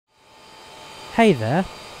Hey there,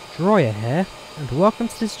 Drawyah here, and welcome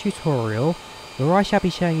to this tutorial where I shall be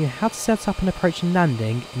showing you how to set up an approach and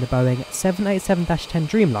landing in the Boeing 787-10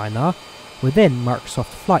 Dreamliner within Microsoft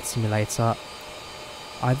Flight Simulator.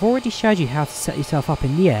 I've already showed you how to set yourself up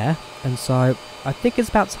in the air, and so I think it's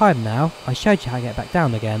about time now I showed you how to get back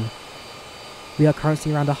down again. We are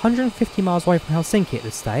currently around 150 miles away from Helsinki at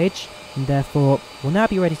this stage, and therefore we'll now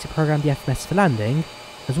be ready to program the FMS for landing,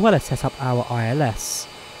 as well as set up our ILS.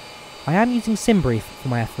 I am using SimBrief for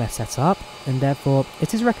my FMS setup, and therefore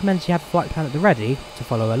it is recommended you have a flight plan at the ready to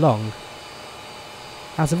follow along.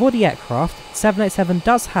 As of all the aircraft, 787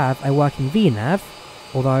 does have a working VNAV,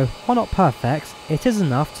 although while not perfect, it is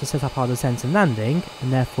enough to set up our descent and landing,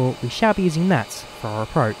 and therefore we shall be using that for our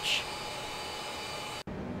approach.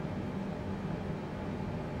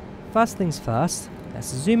 First things first, let's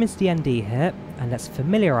zoom into the ND here, and let's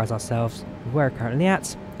familiarise ourselves with where we're currently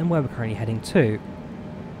at and where we're currently heading to.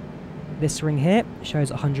 This ring here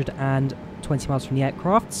shows 120 miles from the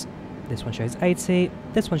aircraft, this one shows 80,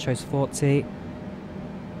 this one shows 40.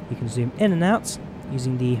 You can zoom in and out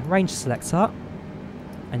using the range selector,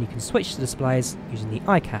 and you can switch the displays using the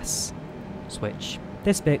ICAS switch.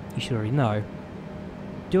 This bit you should already know.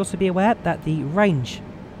 Do also be aware that the range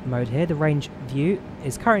mode here, the range view,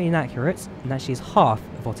 is currently inaccurate and actually is half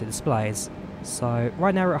of what it displays. So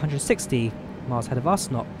right now we're at 160 miles ahead of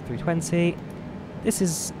us, not 320. This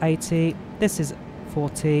is 80, this is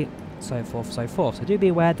 40, so forth, so forth. So do be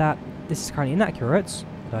aware that this is currently inaccurate,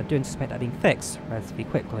 but I do anticipate that being fixed relatively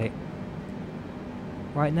quickly.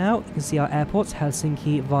 Right now, you can see our airports,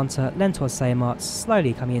 Helsinki, Vantaa, Lentoa, Seimaa,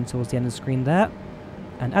 slowly coming in towards the end of the screen there.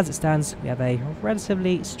 And as it stands, we have a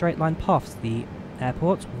relatively straight line path to the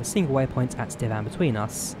airport with a single waypoint at Divan between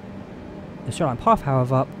us. The straight line path,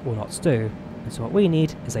 however, will not do, and so what we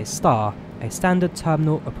need is a STAR, a standard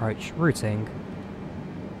terminal approach routing.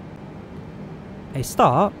 A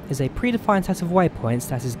STAR is a predefined set of waypoints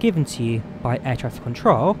that is given to you by air traffic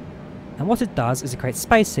control, and what it does is it creates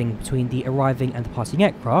spacing between the arriving and departing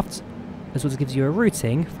aircraft, as well as gives you a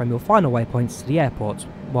routing from your final waypoints to the airport,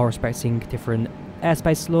 while respecting different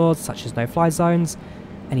airspace laws such as no-fly zones,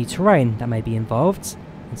 any terrain that may be involved,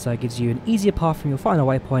 and so it gives you an easier path from your final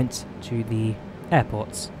waypoint to the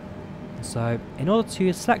airport. And so in order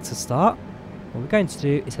to select a STAR, what we're going to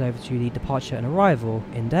do is head over to the departure and arrival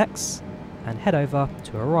index, and head over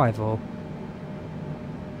to arrival.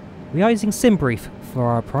 We are using SimBrief for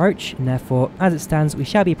our approach, and therefore, as it stands, we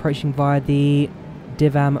shall be approaching via the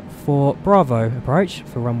Divam 4 Bravo approach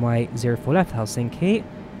for runway 04 left Helsinki.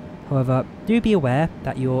 However, do be aware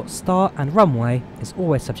that your STAR and runway is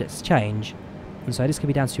always subject to change, and so this could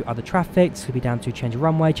be down to other traffic, this could be down to change of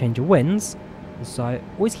runway, change of winds, and so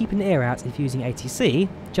always keep an ear out if you're using ATC,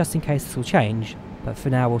 just in case this will change. But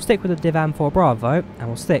for now, we'll stick with the Divan 4 Bravo, and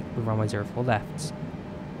we'll stick with runway 04 left. So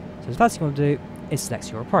the first thing you want to do is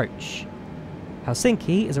select your approach.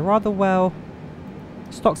 Helsinki is a rather well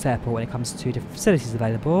stocked airport when it comes to different facilities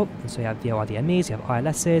available, and so you have VORDMEs, you have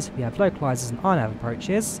ILSs, we have localisers and INAV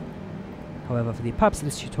approaches. However, for the purpose of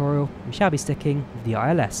this tutorial, we shall be sticking with the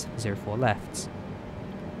ILS 04 left.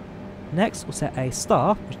 Next, we'll set a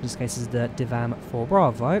STAR, which in this case is the Divan 4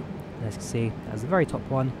 Bravo, and as you can see, that's the very top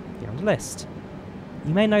one here on the list.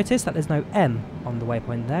 You may notice that there's no M on the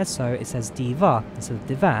waypoint there, so it says DIVA instead of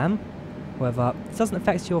Divam. However, it doesn't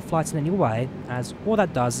affect your flight in any way, as all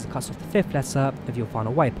that does is it cuts off the fifth letter of your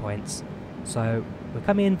final waypoint. So we're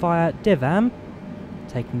coming in via Divam,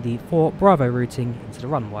 taking the 4 Bravo routing into the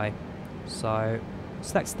runway. So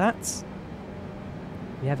select that.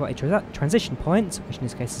 We have got a transition point, which in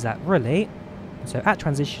this case is at Raleigh. So at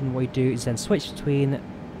transition, what we do is then switch between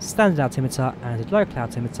standard altimeter and local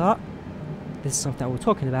altimeter. This is something that we're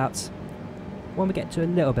talking about when we get to a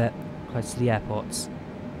little bit closer to the airports.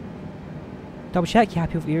 Double check you're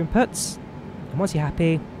happy with your inputs, and once you're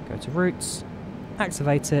happy, go to routes,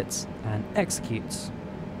 activate it, and execute.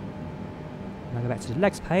 Now go back to the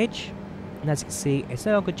legs page, and as you can see, it's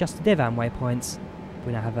no longer just the Divan waypoints.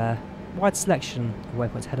 We now have a wide selection of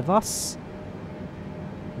waypoints ahead of us,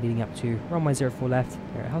 leading up to runway 04 left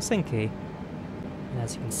here at Helsinki. And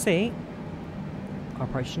as you can see, our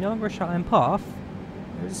approach is no longer a straight line path.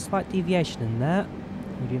 There is a slight deviation in there.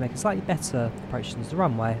 We do make a slightly better approach into the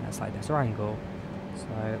runway at a slightly better angle.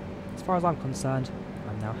 So, as far as I'm concerned,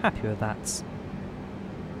 I'm now happy with that.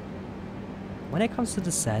 When it comes to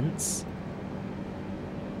descents,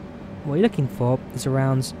 what you're looking for is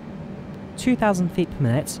around 2,000 feet per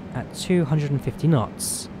minute at 250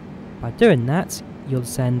 knots. By doing that, you'll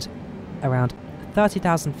descend around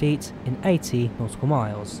 30,000 feet in 80 nautical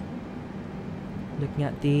miles. Looking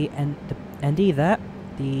at the ND there,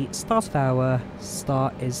 the start of our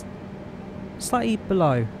start is slightly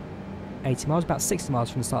below 80 miles, about 60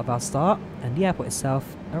 miles from the start of our start, and the airport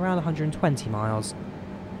itself around 120 miles.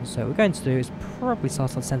 And so what we're going to do is probably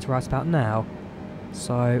start our descent right about now.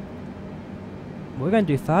 So what we're going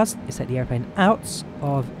to do first is set the airplane out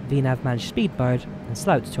of VNAV managed speed mode and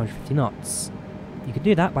slow it to 250 knots. You can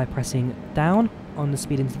do that by pressing down on the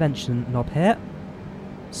speed intervention knob here,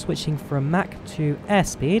 switching from Mach to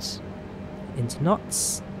airspeed into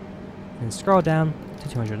knots, and then scroll down to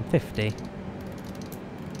 250.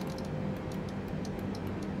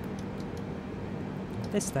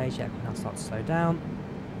 At this stage, the aircraft now starts to slow down.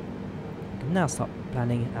 We can now start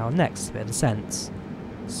planning our next bit of descent.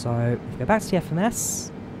 So, if we go back to the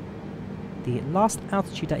FMS, the last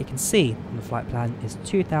altitude that you can see on the flight plan is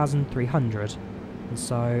 2,300. And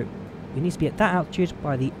so, we need to be at that altitude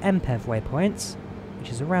by the MPEV waypoint, which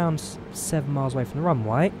is around 7 miles away from the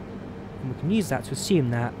runway. And we can use that to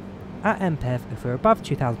assume that at MPEV, if we're above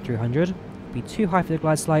 2,300, we'll be too high for the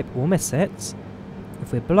glide slope, we'll miss it.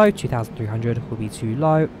 If we're below 2,300, we'll be too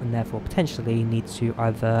low, and therefore potentially need to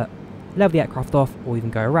either level the aircraft off or even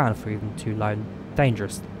go around for even too low and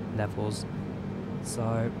dangerous levels.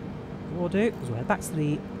 So what we'll do is we'll head back to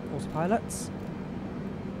the autopilot.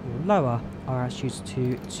 We'll lower our altitude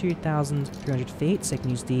to 2,300 feet, so you can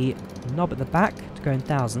use the knob at the back to go in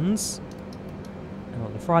thousands, and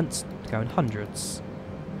on the front to go in hundreds.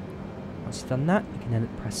 Once you've done that, you can then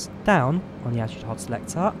press down on the altitude hold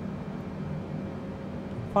selector.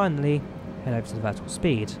 And finally, head over to the vertical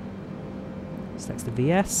speed. Select the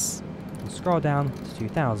VS and scroll down to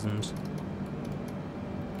 2,000.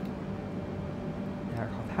 The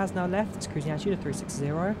aircraft has now left its cruising altitude of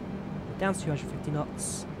 360. We're down to 250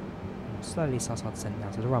 knots. And we'll slowly start our descent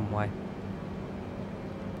down to the runway.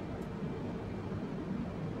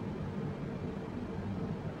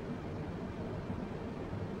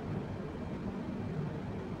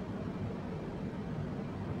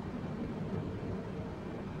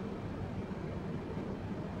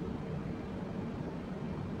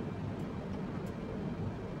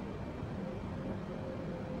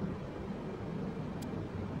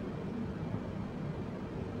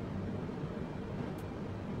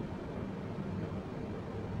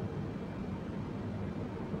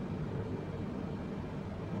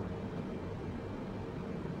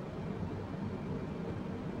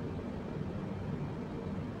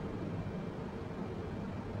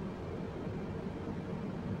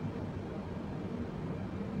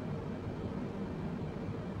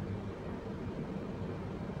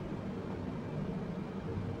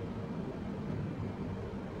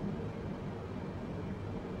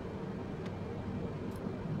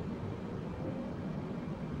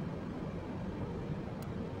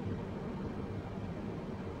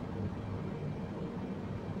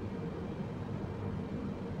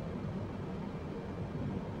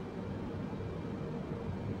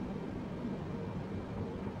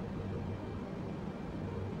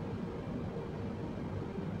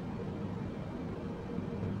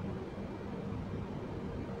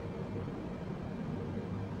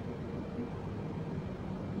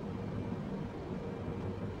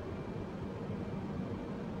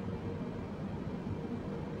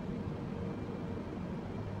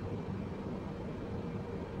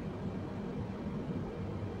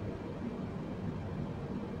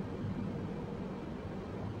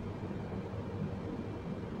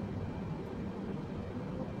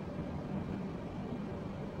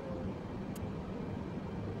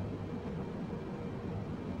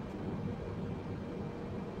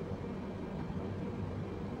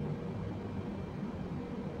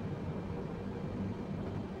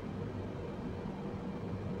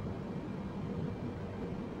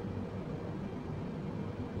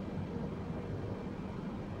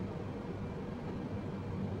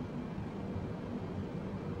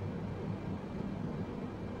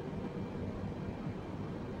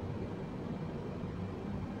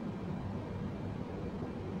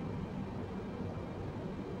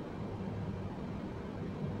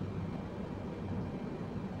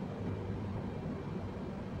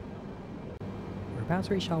 About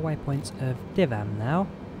to reach our waypoint of Divam now,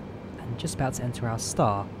 and just about to enter our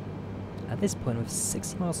star. At this point, with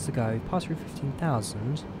 60 miles to go, past through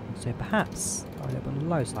 15,000, so perhaps are a little bit on the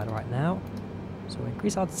low side right now. So we'll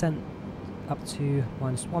increase our descent up to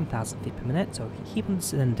minus 1,000 feet per minute, so we can keep on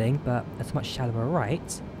descending, but at a much shallower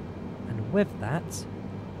rate. And with that,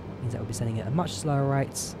 means that we'll be descending at a much slower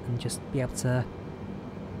rate, and just be able to,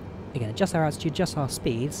 again, adjust our altitude, adjust our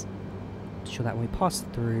speeds, to ensure that when we pass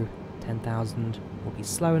through 10,000, we'll be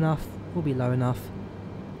slow enough, we'll be low enough,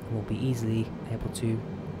 and we'll be easily able to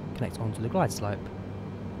connect onto the glide slope.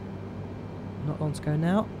 Not long to go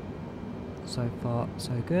now. So far,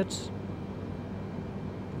 so good.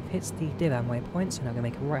 hit the divan waypoint, so now we're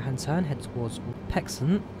going to make a right hand turn, head towards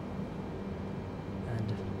Pexon,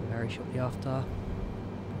 and very shortly after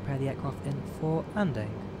prepare the aircraft in for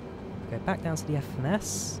landing. Go back down to the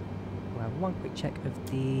FMS, we'll have one quick check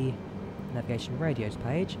of the navigation radios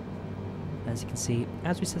page. As you can see,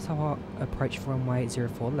 as we set our approach for runway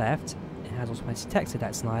 04 left, it has automatically detected that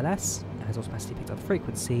it's an ILS, and has automatically picked up a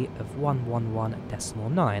frequency of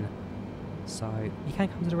 111.9. So you can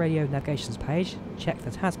come to the radio navigations page, check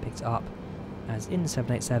that it has picked it up, as in the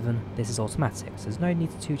 787 this is automatic, so there's no need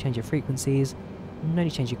to change your frequencies, no need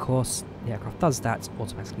to change your course, the aircraft does that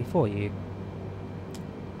automatically for you.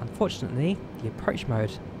 Unfortunately, the approach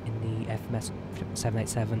mode in the FMS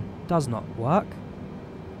 787 does not work,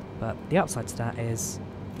 but the upside to that is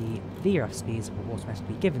the VNAV speeds will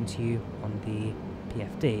automatically be given to you on the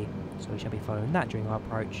PFD, so we shall be following that during our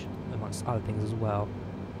approach, amongst other things as well.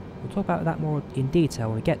 We'll talk about that more in detail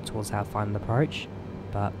when we get towards our final approach,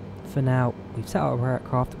 but for now, we've set our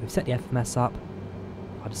aircraft, we've set the FMS up,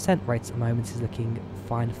 our descent rate at the moment is looking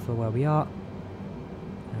fine for where we are,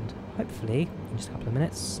 and hopefully, in just a couple of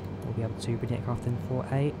minutes, we'll be able to bring the aircraft in for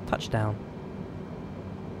a touchdown.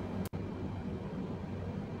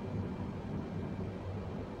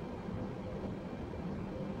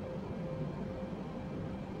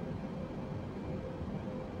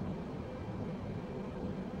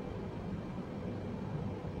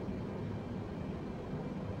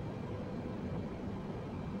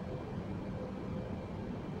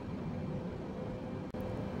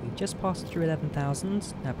 Just passed through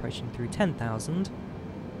 11,000, now approaching through 10,000. So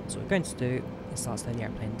what we're going to do is start slowing the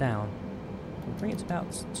airplane down. We'll bring it to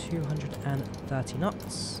about 230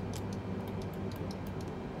 knots.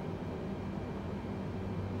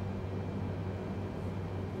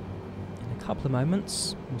 In a couple of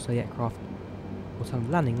moments, also the aircraft will turn on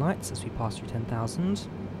the landing lights as we pass through 10,000.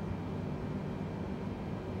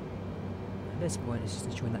 At this point, it's just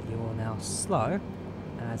ensuring that you're now slow,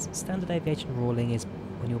 as standard aviation ruling is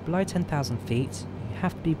when you're below 10,000 feet, you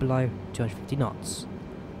have to be below 250 knots.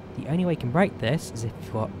 The only way you can break this is if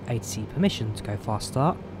you've got ATC permission to go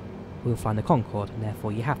faster, we'll fly the Concorde, and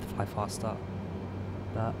therefore you have to fly faster.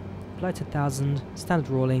 But below 10,000, standard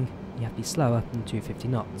ruling, you have to be slower than 250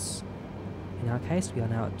 knots. In our case, we are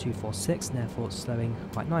now at 246, and therefore it's slowing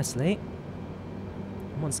quite nicely.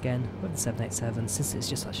 And once again, with the 787, since it's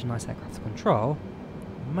just such a nice aircraft to control,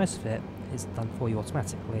 most of it is done for you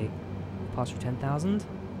automatically. Pass through 10,000,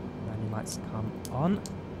 landing lights come on,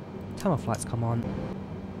 tunnel flights come on.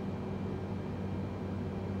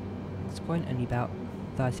 At this point, only about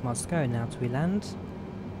 30 miles to go now till we land.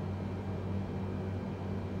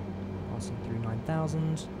 Passing through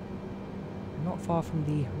 9,000, not far from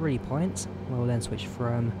the really point, where we'll then switch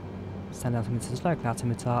from standard altimeter to local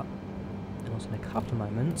altimeter, and also in a couple of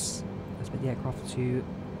moments, expect the aircraft to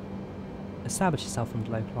establish itself on the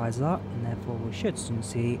localizer, and therefore we should soon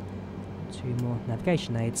see two more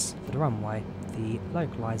navigation aids for the runway, the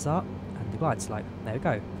localizer and the glide slope. There we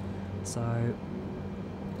go. So,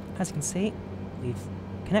 as you can see, we've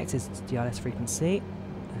connected to the ILS frequency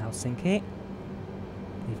in Helsinki.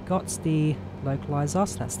 We've got the localizer,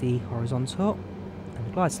 so that's the horizontal, and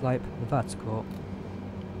the glide slope, the vertical.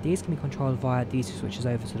 These can be controlled via these two switches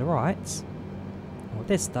over to the right. And what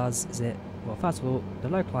this does is well, first of all, the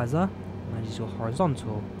localizer manages your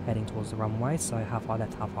horizontal heading towards the runway, so how far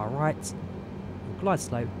left, how far right. Your glide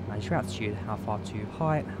slope manages your altitude, how far too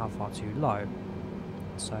high and how far too low.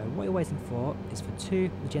 So what you're waiting for is for two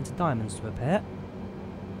magenta diamonds to appear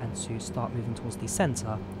and to start moving towards the centre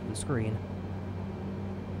of the screen.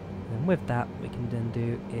 And then with that, what we can then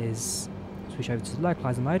do is switch over to the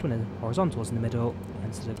localizer mode when the horizontal is in the middle,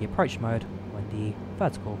 and to the approach mode when the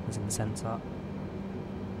vertical is in the centre.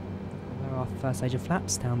 Our first stage of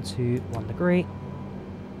flaps down to 1 degree,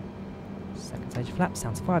 second stage of flaps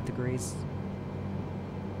down to 5 degrees,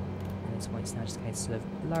 and this point it's now just a case of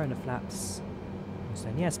lowering the flaps, and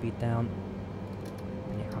slowing the airspeed down,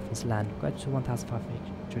 and the aircraft needs to land. We'll go to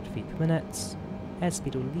 1,500 feet per minute,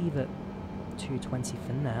 airspeed will leave at 220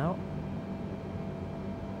 for now.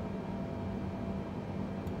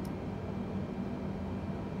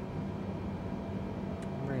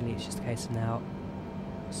 Really it's just a case of now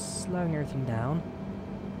slowing everything down.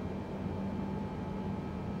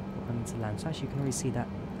 I need to land. So actually you can already see that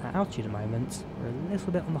at altitude at the moment we're a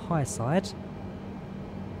little bit on the higher side,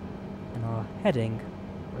 and our heading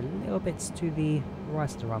we're a little bit to the right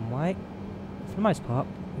of the runway. But for the most part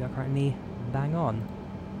we are currently bang on.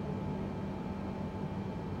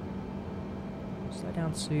 Slow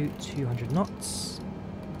down to 200 knots.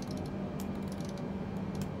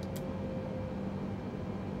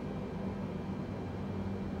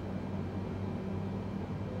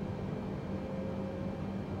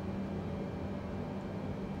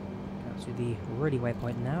 to the ready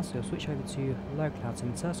waypoint now, so we'll switch over to local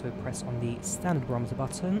altimeter, so we'll press on the standard barometer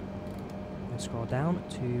button. We'll scroll down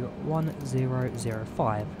to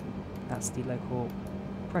 1005. That's the local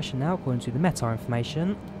pressure now according to the METAR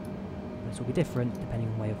information. This will be different depending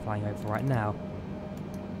on where you're flying over right now.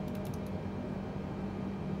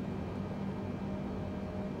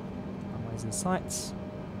 Runways in sight.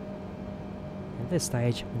 At this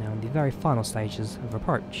stage, we're now in the very final stages of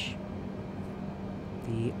approach.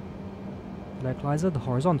 The localizer, the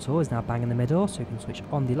horizontal, is now bang in the middle, so you can switch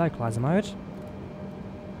on the localizer mode.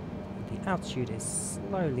 The altitude is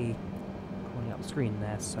slowly crawling up the screen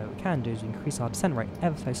there, so what we can do is increase our descent rate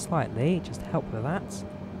ever so slightly, just to help with that.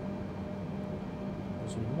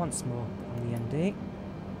 Zoom once more on the ND,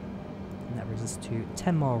 and that brings us to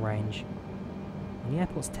 10-mile range. When the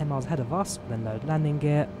airport's 10 miles ahead of us, we'll then load landing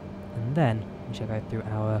gear, and then we shall go through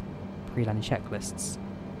our pre-landing checklists.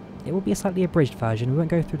 It will be a slightly abridged version, we won't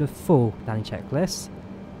go through the full landing checklist,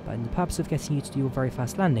 but in the purpose of getting you to do your very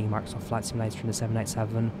first landing in Microsoft Flight Simulator from the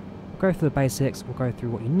 787, we'll go through the basics, we'll go through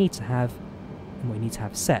what you need to have, and what you need to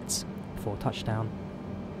have set before touchdown.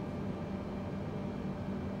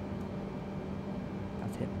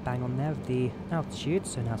 That's it bang on there with the altitude,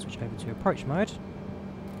 so now switch over to approach mode.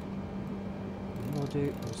 We'll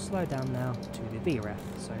slow down now to the VREF.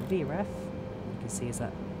 So VREF, you can see, is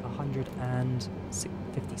at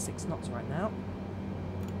 156 knots right now.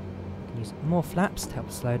 We can use more flaps to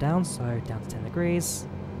help slow down, so down to 10 degrees,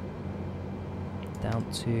 down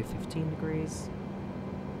to 15 degrees,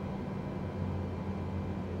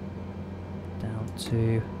 down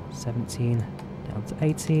to 17, down to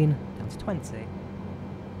 18, down to 20. So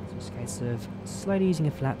it's a case of slowly using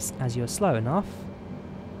your flaps as you're slow enough,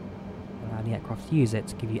 allowing the aircraft to use it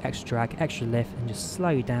to give you extra drag, extra lift, and just slow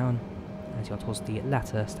you down as you're towards the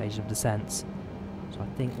latter stages of descent. So I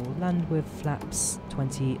think we'll land with flaps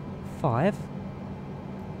 25.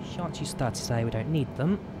 Shan't you start to say we don't need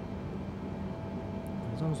them.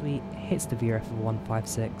 And as long as we hit the VRF of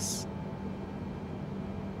 156,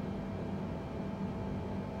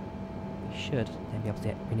 we should then be able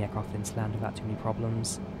to bring the aircraft into land without too many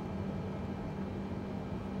problems.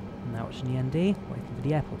 Now watching the ND, waiting for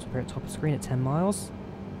the airport to appear at the top of the screen at 10 miles.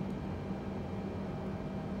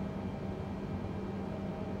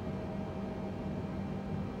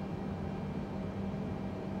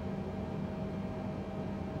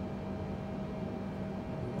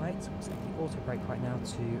 Wait, we'll set the auto brake right now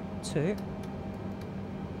to 2. And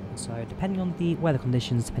so depending on the weather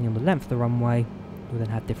conditions, depending on the length of the runway, you'll then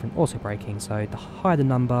have different auto braking. So the higher the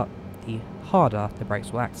number, the harder the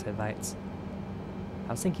brakes will activate.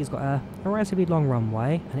 Helsinki's got a relatively long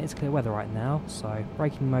runway, and it is clear weather right now, so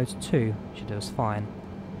braking mode 2 should do us fine.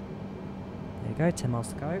 There you go, 10 miles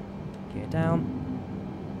to go. Gear down.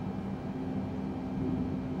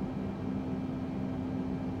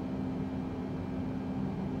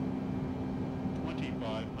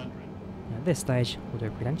 Now at this stage, we'll do a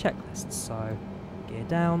pre-land checklist. So, gear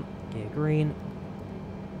down, gear green,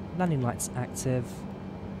 landing lights active,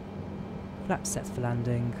 flaps set for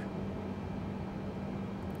landing.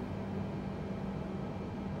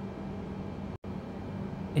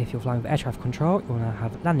 If you're flying with air traffic control, you'll now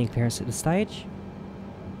have landing clearance at the stage.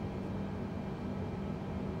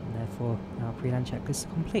 And therefore, our pre-land checklist is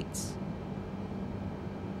complete.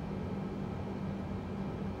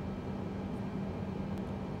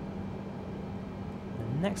 The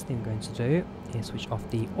next thing we're going to do is switch off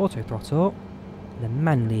the auto throttle and then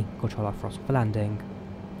manually control our throttle for landing.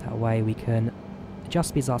 That way we can adjust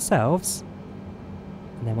speeds ourselves,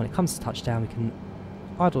 and then when it comes to touchdown we can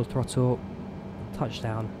idle the throttle,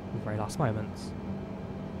 touchdown at the very last moments.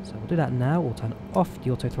 So we'll do that now. We'll turn off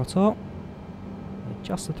the auto throttle,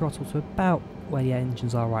 adjust the throttle to about where the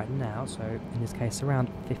engines are right now, so in this case around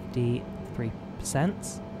 53%.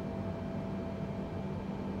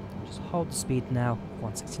 We'll just hold the speed now,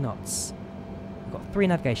 160 knots. We've got 3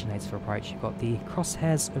 navigation aids for approach. You've got the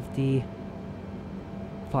crosshairs of the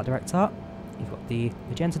flight director, you've got the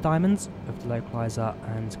magenta diamonds of the localizer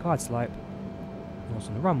and glide slope, and also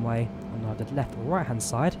on the runway, on either the left or right hand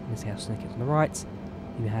side, in this case on the right,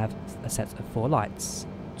 you have a set of 4 lights,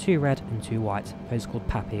 2 red and 2 white. Those are called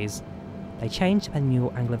PAPIs. They change depending on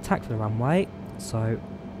your angle of attack for the runway, so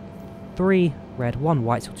 3 red, 1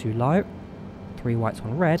 white, you're too low, 3 whites,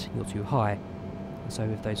 1 red, you're too high. And so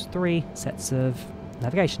with those 3 sets of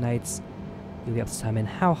navigation aids, you'll be able to determine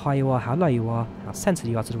how high you are, how low you are, how centered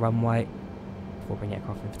you are to the runway before bringing the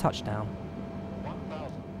aircraft in for touchdown.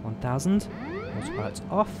 1,000. Autopilot's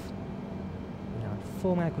off. We're now in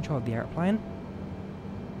full manual control of the aeroplane.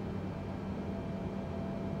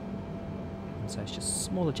 And so it's just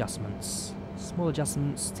small adjustments. Small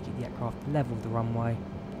adjustments to keep the aircraft level with the runway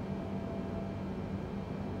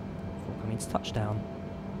before coming to touchdown.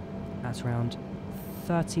 That's around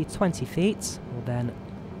 20 feet. We'll then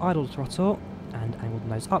idle the throttle and angle the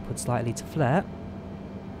nose upwards slightly to flare.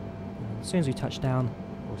 And as soon as we touch down,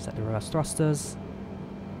 we'll set the reverse thrusters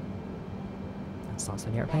and start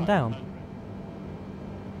slowing the airplane down.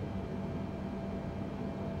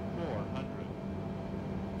 400.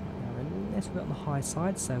 Now we're a little bit on the high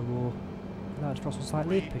side, so we'll lower the throttle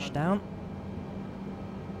slightly, push down.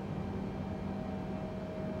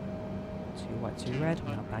 2 white, 2 red,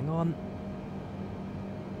 we're now bang on.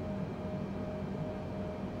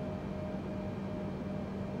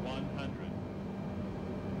 100.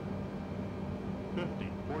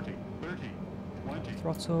 50, 40, 30, 20.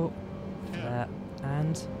 Throttle, 10. flare,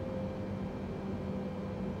 and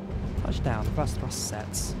touchdown. Reverse thrust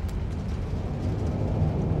sets.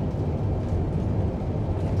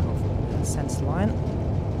 Centre line.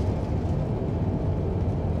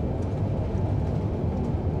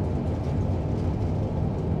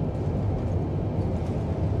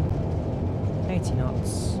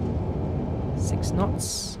 knots, 6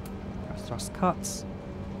 knots, press thrust cuts.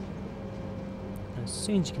 And as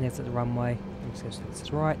soon as you can exit the runway, you just go to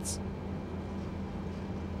its right.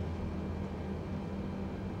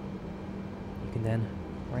 You can then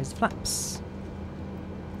raise the flaps.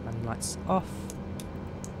 Landing lights off.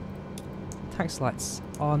 Taxi lights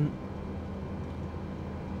on.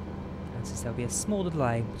 And since there'll be a small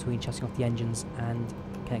delay between shutting off the engines and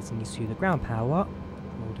connecting these to the ground power,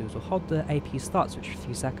 what we'll do is we'll hold the APU start switch for a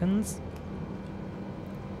few seconds.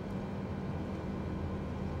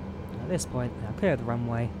 And at this point, now clear the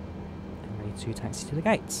runway and ready to taxi to the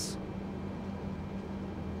gates.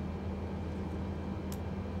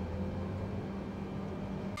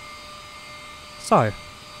 So,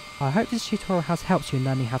 I hope this tutorial has helped you in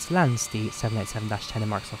learning how to land the 787-10 in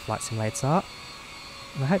Microsoft Flight Simulator.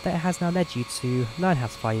 And I hope that it has now led you to learn how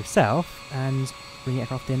to fly yourself and bring your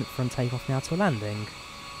aircraft in from takeoff now to a landing.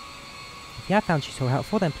 If you have found the tutorial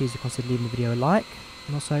helpful, then please do consider leaving the video a like,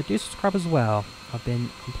 and also do subscribe as well. I've been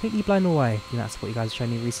completely blown away with the amount of support you guys have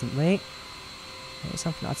shown me recently. It's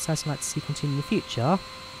something that I'd certainly like to see continue in the future,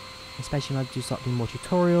 especially when I do start doing more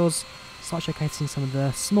tutorials, start showcasing some of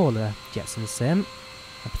the smaller jets in the sim,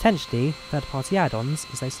 and potentially third-party add-ons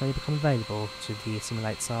as they slowly become available to the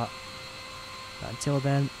simulator. But until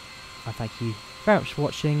then, I thank you very much for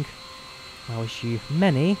watching. I wish you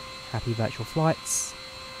many happy virtual flights,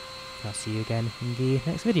 and I'll see you again in the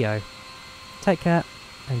next video. Take care,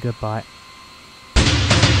 and goodbye.